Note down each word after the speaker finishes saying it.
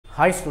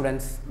Hi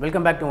students,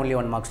 welcome back to Only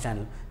One Marks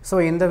channel. So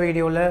in the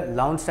video la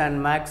 11th stand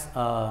max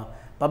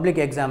public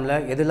exam la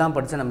எதெல்லாம்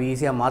படிச்சா நம்ம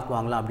ஈஸியா mark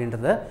வாங்கலாம்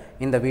அப்படின்றத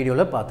இந்த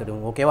வீடியோல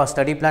பார்த்துடுவோம். ஓகேவா?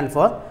 Study plan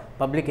for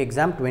public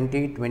exam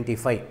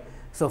 2025.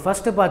 So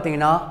first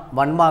பாத்தீங்கன்னா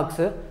 1 marks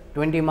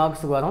 20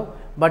 marks வரும்.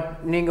 பட்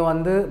நீங்க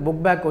வந்து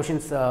புக் பேக்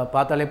क्वेश्चंस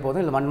பார்த்தாலே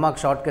போதும், இல்ல 1 mark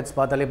ஷார்ட்கட்ஸ்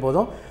பார்த்தாலே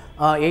போதும்,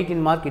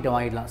 18 mark கிட்ட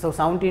வாங்கிடலாம். So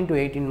 17 to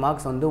 18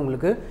 marks வந்து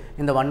உங்களுக்கு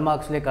இந்த 1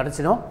 marksலயே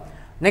கிடைச்சிடும்.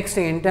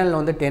 நெக்ஸ்ட்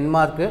இன்டர்னல் வந்து 10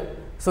 mark.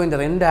 ஸோ இந்த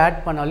ரெண்டு ஆட்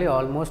பண்ணாலே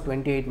ஆல்மோஸ்ட்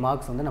 28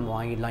 மார்க்ஸ் வந்து நம்ம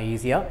வாங்கிடலாம்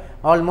ஈஸியாக,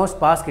 ஆல்மோஸ்ட்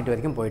பாஸ் கிட்ட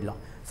வரைக்கும் போயிடலாம்.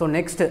 ஸோ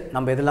நெக்ஸ்ட்டு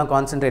நம்ம எதெல்லாம்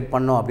கான்சென்ட்ரேட்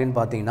பண்ணோம் அப்படின்னு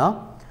பார்த்தீங்கன்னா,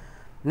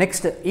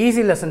 நெக்ஸ்ட்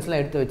ஈஸி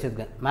லெசன்ஸ்லாம் எடுத்து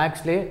வச்சுருக்கேன்.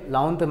 மேக்ஸ்லேயே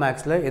 11th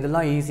மேக்ஸில்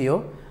எதெல்லாம் ஈஸியோ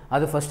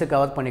அது ஃபஸ்ட்டு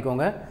கவர்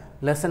பண்ணிக்கோங்க.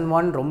 லெசன்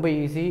 1 ரொம்ப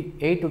ஈஸி,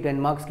 8 to 10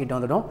 மார்க்ஸ் கிட்ட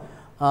வந்துடும்.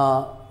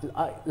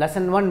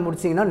 லெசன் 1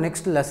 முடிச்சிங்கன்னா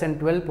நெக்ஸ்ட் லெசன்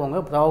 12 போங்க.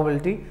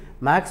 ப்ராபபிலிட்டி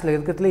மேக்ஸில்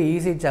இருக்கிறதுல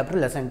ஈஸி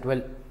சாப்டர் லெசன்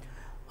 12,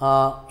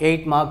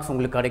 8 மார்க்ஸ்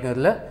உங்களுக்கு கிடைக்கும்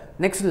இதில்.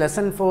 நெக்ஸ்ட்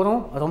லெசன்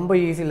 4ம் ரொம்ப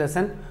ஈஸி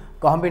லெசன்,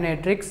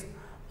 காம்பினேட்ரிக்ஸ்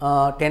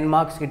 10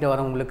 மார்க்ஸ் கிட்ட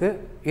வரும் உங்களுக்கு.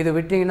 இது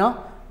விட்டிங்கன்னா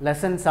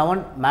லெசன்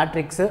 7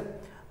 மேட்ரிக்ஸு,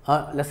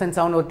 லெசன்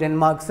 7 ஒரு 10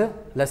 மார்க்ஸு,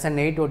 லெசன்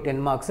 8 ஒரு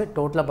 10 மார்க்ஸு,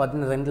 டோட்டலாக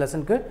பார்த்தீங்கன்னா 2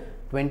 லெசனுக்கு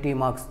 20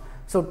 மார்க்ஸ்.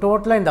 ஸோ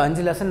டோட்டலாக இந்த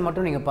 5 லெசன்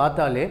மட்டும் நீங்கள்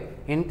பார்த்தாலே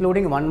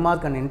including 1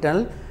 mark and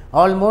internal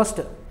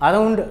almost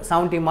around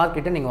 70 mark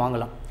கிட்ட நீங்கள்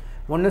வாங்கலாம்.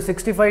 ஒன்று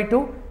 65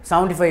 to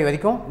 75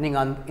 வரைக்கும்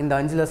நீங்கள் இந்த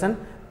 5 லெசன்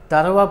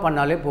தரவாக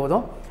பண்ணாலே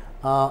போதும்.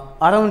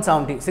 அரவுண்ட்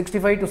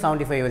 65 to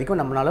 75 வரைக்கும்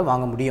நம்மளால்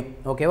வாங்க முடியும்.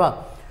 ஓகேவா?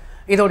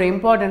 இதோட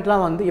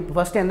இம்பார்ட்டண்ட்லாம் வந்து இப்போ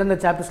ஃபஸ்ட்டு எந்தெந்த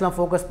சாப்டர்ஸ்லாம்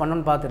ஃபோக்கஸ்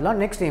பண்ணணும்னு பார்த்துடலாம்.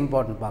 நெக்ஸ்ட்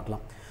இம்பார்ட்டன்ட்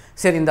பார்க்கலாம்.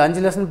 சரி, இந்த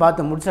 5 லெசன்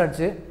பார்த்து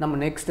முடிச்சாச்சு. நம்ம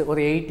நெக்ஸ்ட்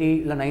ஒரு 80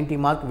 இல்லை 90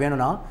 மார்க்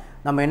வேணும்னா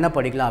நம்ம என்ன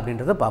படிக்கலாம்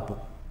அப்படின்றத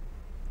பார்ப்போம்.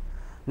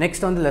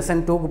 நெக்ஸ்ட் வந்து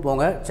லெசன் 2க்கு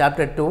போங்க.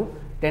 சாப்டர் 2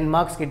 10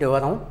 மார்க்ஸ் கிட்ட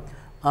வரும்.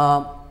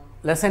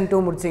 லெசன்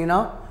 2 முடிச்சிங்கன்னா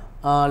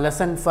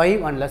லெசன்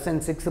 5 அண்ட்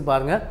லெசன் 6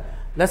 பாருங்கள்.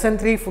 லெசன்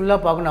 3 ஃபுல்லாக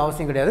பார்க்கணும்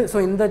அவசியம் கிடையாது. ஸோ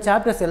இந்த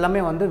சாப்டர்ஸ்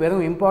எல்லாமே வந்து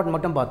வெறும் இம்பார்ட்டன்ட்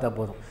மட்டும் பார்த்தா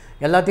போதும்,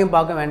 எல்லாத்தையும்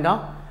பார்க்க வேண்டாம்.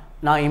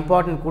 நான்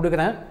இம்பார்ட்டன்ட்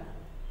கொடுக்குறேன்,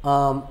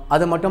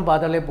 அது மட்டும்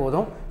பார்த்தாலே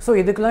போதும். ஸோ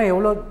இதுக்கெலாம்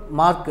எவ்வளோ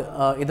மார்க்,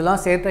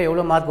 இதெல்லாம் சேர்த்தா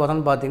எவ்வளோ மார்க்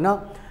வரும்னு பார்த்தீங்கன்னா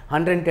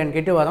 110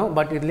 கிட்ட வரும்.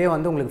 பட் இதுலேயே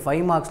வந்து உங்களுக்கு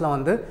 5 மார்க்ஸ்லாம்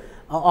வந்து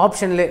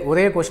ஆப்ஷன்லேயே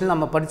ஒரே கொஷினில்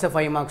நம்ம படித்த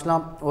 5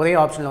 மார்க்ஸ்லாம் ஒரே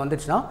ஆப்ஷனில்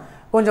வந்துச்சுன்னா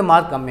கொஞ்சம்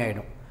மார்க்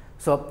கம்மியாகிடும்.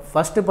 ஸோ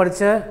ஃபஸ்ட்டு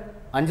படித்த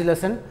 5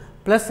 லெசன்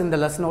ப்ளஸ் இந்த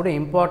லெசனோட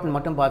இம்பார்ட்டன்ட்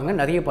மட்டும் பாருங்கள்.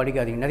 நிறைய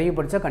படிக்காதீங்க, நிறைய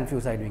படித்தா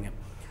கன்ஃபியூஸ் ஆகிடுவீங்க.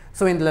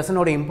 ஸோ இந்த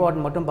லெசனோட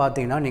இம்பார்ட்டன்ட் மட்டும்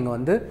பார்த்தீங்கன்னா நீங்கள்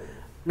வந்து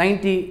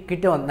 90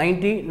 கிட்ட வந்து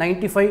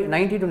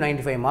 90 to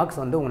 95 மார்க்ஸ்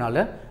வந்து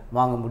உங்களால்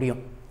வாங்க முடியும்.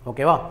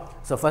 ஓகேவா?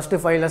 So first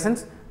 5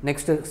 lessons,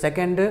 next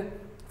second,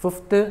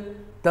 5th,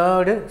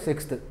 3rd,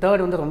 6th. 3rd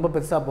வந்து ரொம்ப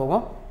பெருசாக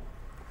போகும்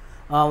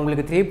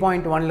உங்களுக்கு.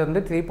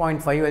 3.1லேருந்து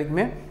 3.5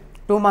 வரைக்குமே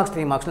 2 மார்க்ஸ்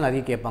 3 மார்க்ஸில்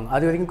நிறைய கேட்பாங்க.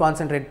 அது வரைக்கும்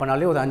கான்சென்ட்ரேட்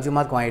பண்ணாலே ஒரு 5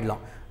 மார்க்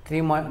வாங்கிடலாம்.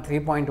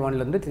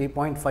 3.1லேருந்து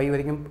 3.5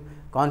 வரைக்கும்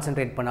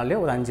கான்சென்ட்ரேட்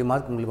பண்ணாலே ஒரு 5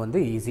 மார்க் உங்களுக்கு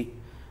வந்து ஈஸி.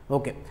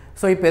 ஓகே,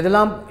 ஸோ இப்போ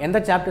இதெல்லாம் எந்த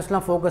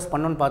சாப்டர்ஸ்லாம் ஃபோக்கஸ்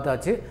பண்ணணும்னு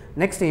பார்த்தாச்சு.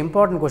 நெக்ஸ்ட்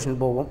இம்பார்ட்டன்ட் கொஷின்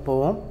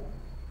போவோம்.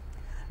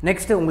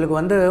 நெக்ஸ்ட்டு உங்களுக்கு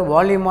வந்து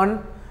வால்யூம் 1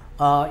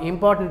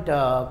 இம்பார்ட்டண்ட்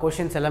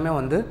கொஷின்ஸ் எல்லாமே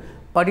வந்து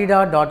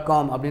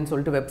padida.com அப்படின்னு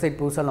சொல்லிட்டு வெப்சைட்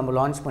புதுசாக நம்ம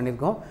லான்ச்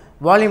பண்ணியிருக்கோம்.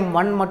 வால்யூம்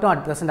 1 மட்டும்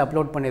அட் ப்ரெசென்ட்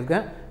அப்லோட்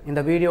பண்ணியிருக்கேன். இந்த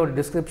வீடியோட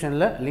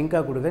டிஸ்கிரிப்ஷனில்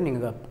லிங்காக கொடுத்து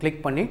நீங்கள்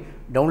கிளிக் பண்ணி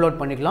டவுன்லோட்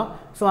பண்ணிக்கலாம்.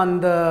 ஸோ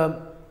அந்த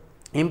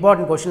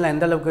இம்பார்ட்டன்ட் கொஷினில்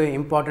எந்தளவுக்கு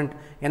இம்பார்ட்டண்ட்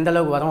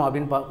எந்தளவுக்கு வரும்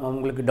அப்படின்னு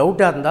உங்களுக்கு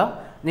டவுட்டாக இருந்தால்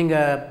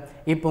நீங்கள்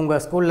இப்போ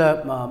உங்கள் ஸ்கூலில்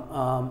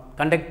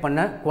கண்டக்ட்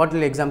பண்ண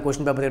குவார்டர்லி எக்ஸாம்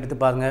கொஷின் பேப்பர் எடுத்து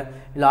பாருங்கள்,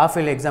 இல்லை ஆஃப்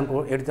இயர்லி எக்ஸாம்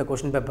எடுத்த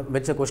கொஷின் பேப்பர்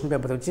வச்ச கொஷின்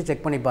பேப்பரை வச்சு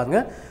செக் பண்ணி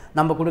பாருங்கள்.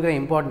 நம்ம கொடுக்குற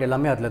இம்பார்ட்டன்ட்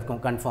எல்லாமே அதில்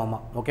இருக்கும்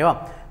கன்ஃபார்மாக. ஓகேவா?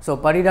 ஸோ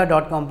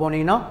padida.com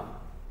போனீங்கன்னா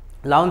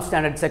 11th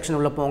ஸ்டாண்டர்ட் செக்ஷன்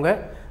உள்ளே போங்க.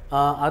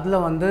 அதில்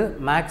வந்து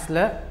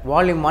மேக்ஸில்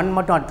வால்யூம் 1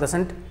 மட்டும் அட்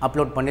ப்ரெசென்ட்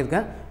அப்லோட்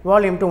பண்ணியிருக்கேன்.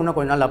 வால்யூம் 2 இன்னும்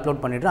கொஞ்ச நாள்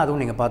அப்லோட் பண்ணிவிட்டு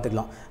அதுவும் நீங்கள்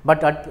பார்த்துக்கலாம்.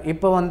 பட்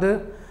இப்போ வந்து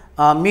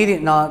மீதி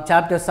நான்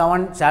சாப்டர்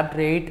 7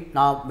 சாப்டர் 8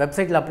 நான்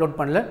வெப்சைட்டில் அப்லோட்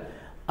பண்ணல.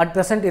 அட்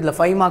ப்ரெசென்ட் இதில்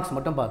 5 மார்க்ஸ்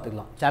மட்டும்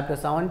பார்த்துக்கலாம். சாப்டர்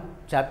 7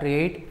 சாப்டர்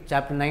 8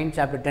 சாப்டர் 9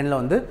 சாப்டர் 10ல்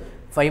வந்து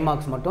 5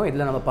 மார்க்ஸ் மட்டும்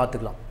இதில் நம்ம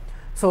பார்த்துக்கலாம்.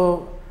 So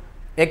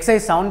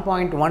exercise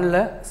 7.1ல்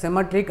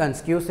symmetric and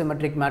skew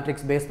symmetric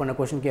matrix base பண்ண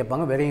கொஷின்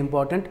கேட்பாங்க, வெரி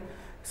இம்பார்ட்டண்ட்.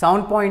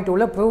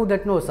 7.2ல் ப்ரூவ்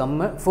தட்னு ஒரு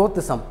சம்மு, 4th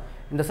சம்.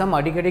 இந்த சம்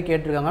அடிக்கடி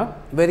கேட்டிருக்காங்க,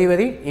 வெரி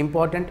வெரி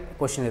இம்பார்ட்டண்ட்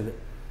கொஷின் இது.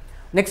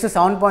 நெக்ஸ்ட்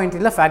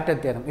 7.3ல் ஃபேக்டர்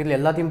தியரம், இதில்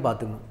எல்லாத்தையும்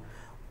பார்த்துக்கணும்.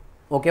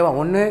 ஓகேவா?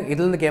 ஒன்று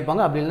இதுலேருந்து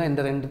கேட்பாங்க, அப்படி இல்லைன்னா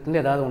இந்த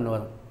ரெண்டுலேருந்து ஏதாவது ஒன்று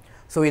வரும்.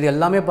 ஸோ இது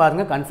எல்லாமே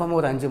பாருங்கள், கன்ஃபார்மாக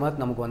ஒரு 5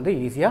 மார்க் நமக்கு வந்து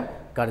ஈஸியாக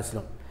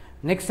கிடச்சிடும்.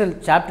 நெக்ஸ்ட்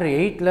சாப்டர்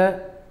 8ல்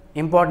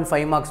இம்பார்ட்டன்ட்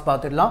 5 மார்க்ஸ்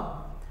பார்த்துடலாம்.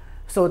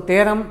 So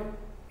theorem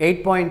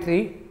 8.3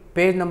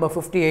 page number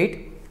 58,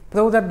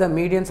 prove that the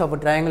medians of a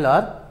triangle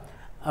R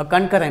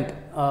concurrent.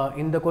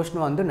 இந்த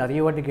கொஷின் வந்து நிறைய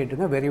வாட்டி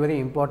கேட்டிருங்க, வெரி வெரி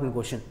இம்பார்ட்டன்ட்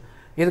கொஷின்.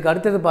 இதுக்கு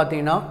அடுத்தது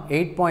பார்த்தீங்கன்னா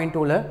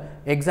 8.2ல்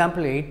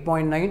எக்ஸாம்பிள்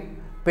 8.9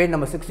 பேஜ்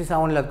நம்பர்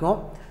 67ல் இருக்கும்.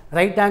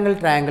 ரைட் ஆங்கிள்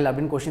ட்ரையாங்கிள்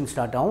அப்படின்னு கொஷின்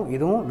ஸ்டார்ட் ஆகும்.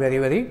 இதுவும் வெரி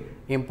வெரி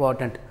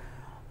இம்பார்ட்டண்ட்.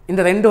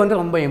 இந்த ரெண்டு வந்து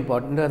ரொம்ப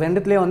இம்பார்ட்டன்ட். இந்த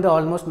ரெண்டுத்துலேயே வந்து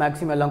ஆல்மோஸ்ட்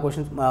மேக்ஸிமம் எல்லாம்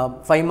கொஷின்ஸ்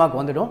 5 மார்க்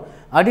வந்துடும்.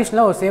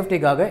 அடிஷ்னலாக ஒரு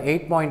சேஃப்டிக்காக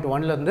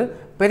 8.1லேருந்து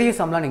பெரிய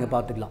சம்லாம் நீங்கள்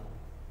பார்த்துக்கலாம்.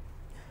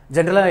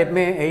 ஜென்ரலாக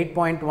எப்பவுமே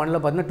 8.1ல்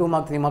பார்த்தீங்கன்னா 2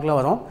 மார்க் 3 மார்க்கில்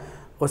வரும்.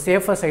 ஒரு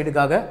சேஃபர்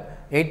சைடுக்காக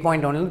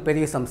 8.1லேருந்து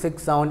பெரிய சம் 6,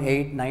 7,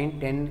 8, 9,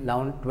 10,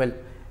 11, 12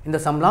 இந்த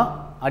சம்லாம்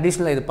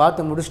அடிஷ்னலாக இது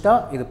பார்த்து முடிச்சிட்டா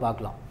இது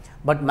பார்க்கலாம்.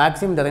 பட்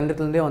மேக்ஸிமம் இந்த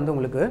ரெண்டுத்துலேருந்தே வந்து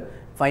உங்களுக்கு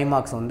 5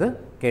 மார்க்ஸ் வந்து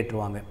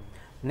கேட்டுருவாங்க.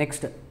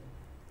 நெக்ஸ்ட்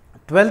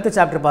 12th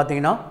சாப்டர்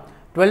பார்த்தீங்கன்னா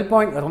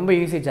 12 ரொம்ப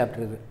ஈஸி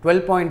சாப்டர் இது.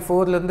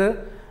 12.4லேருந்து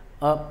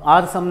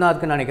 6 சம் தான்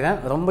இருக்குன்னு நினைக்கிறேன்.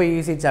 ரொம்ப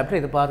ஈஸி சாப்டர்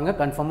இது பாருங்கள்.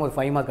 கன்ஃபார்மாக ஒரு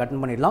 5 மார்க்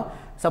அட்டன் பண்ணிடலாம்.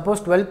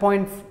 சப்போஸ்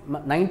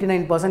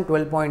 99%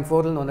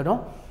 12.4லேருந்து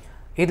வந்துடும்.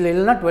 இதில்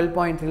இல்லைனா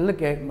 12.3லேருந்து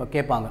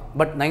கேட்பாங்க.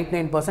 பட்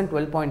 99%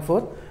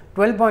 12.4,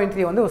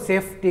 12.3 வந்து ஒரு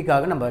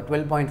சேஃப்டிக்காக நம்ம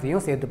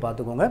 12.3யும் சேர்த்து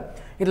பார்த்துக்கோங்க.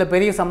 இதில்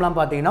பெரிய சம்லாம்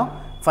பார்த்தீங்கன்னா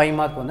 5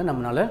 மார்க் வந்து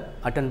நம்மளால்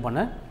அட்டன் பண்ண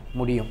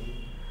முடியும்.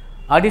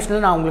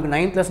 அடிஷ்னல் நான் உங்களுக்கு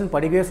 9th லெசன்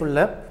படிக்கவே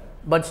சொல்லலை.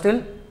 பட்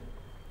ஸ்டில்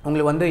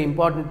உங்களுக்கு வந்து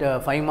இம்பார்ட்டண்ட்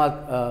 5 மார்க்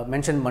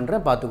மென்ஷன்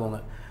பண்ணுறேன், பார்த்துக்கோங்க.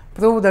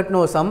 Prove that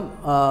know some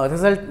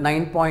result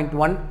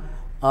 9.1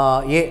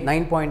 A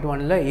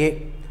 9.1ல் A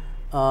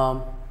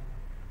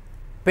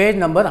page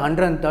number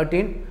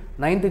 113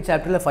 9th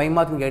சாப்டரில் 5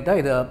 மார்க்னு கேட்டால்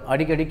இதை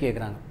அடிக்கடி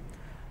கேட்குறாங்க.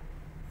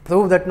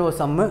 Prove that no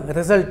Jammu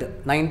result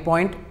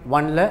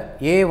 9.1ல்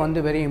ஏ வந்து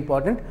வெரி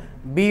இம்பார்ட்டண்ட்,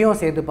 பியும்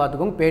சேர்த்து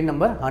பார்த்துக்கோங்க. Page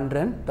number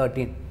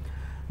 113.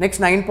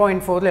 நெக்ஸ்ட்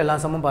 9.4ல் எல்லா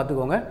சம்மும்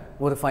பார்த்துக்கோங்க.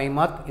 ஒரு 5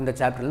 மார்க் இந்த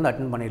சாப்டர்லேருந்து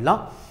அட்டன்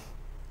பண்ணிடலாம்.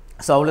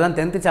 ஸோ அவ்வளோதான்.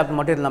 10th சாப்டர்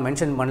மட்டும் இதெல்லாம்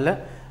மென்ஷன் பண்ணல.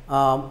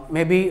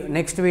 மேபி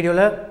நெக்ஸ்ட்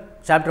வீடியோவில்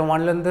சாப்டர்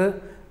 1லேருந்து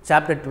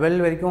சாப்டர்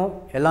 12 வரைக்கும்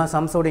எல்லா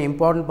சம்ஸோட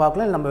இம்பார்ட்டன்ட்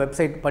பார்க்கலாம். நம்ம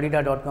வெப்சைட்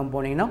padida.com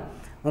போனீங்கன்னா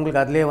உங்களுக்கு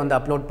அதிலே வந்து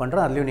அப்லோட்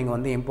பண்ணுறோம். அதுலேயும் நீங்கள்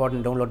வந்து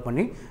இம்பார்ட்டன்ட் டவுன்லோட்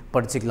பண்ணி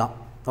படிச்சுக்கலாம்.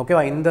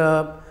 ஓகேவா? இந்த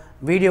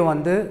வீடியோ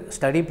வந்து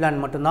ஸ்டடி பிளான்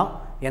மட்டும்தான்.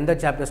 எந்த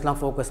சாப்டர்ஸ்லாம்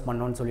ஃபோக்கஸ்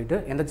பண்ணோன்னு சொல்லிட்டு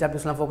எந்த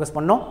சாப்டர்ஸ்லாம் ஃபோக்கஸ்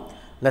பண்ணோம்?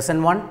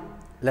 Lesson 1,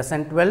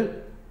 lesson 12,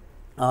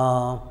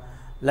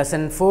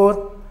 lesson 4,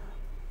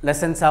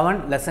 lesson 7,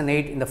 lesson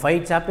 8 இந்த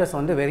 5 சாப்டர்ஸ்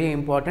வந்து வெரி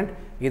இம்பார்ட்டண்ட்.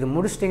 இது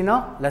முடிச்சிட்டிங்கன்னா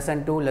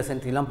லெசன் 2,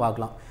 லெசன் 3லாம்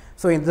பார்க்கலாம்.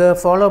 ஸோ இதை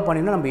ஃபாலோ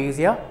பண்ணிங்கன்னா நம்ம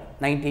ஈஸியாக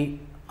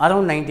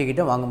அரௌண்ட் 90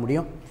 கிட்ட வாங்க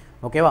முடியும்.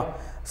 ஓகேவா?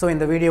 ஸோ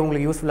இந்த வீடியோ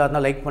உங்களுக்கு யூஸ்ஃபுல்லாக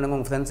இருந்தால் லைக் பண்ணுங்கள்,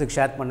 உங்கள் ஃப்ரெண்ட்ஸுக்கு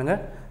ஷேர் பண்ணுங்கள்.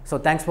 ஸோ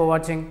தேங்க்ஸ் ஃபார்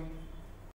வாட்சிங்.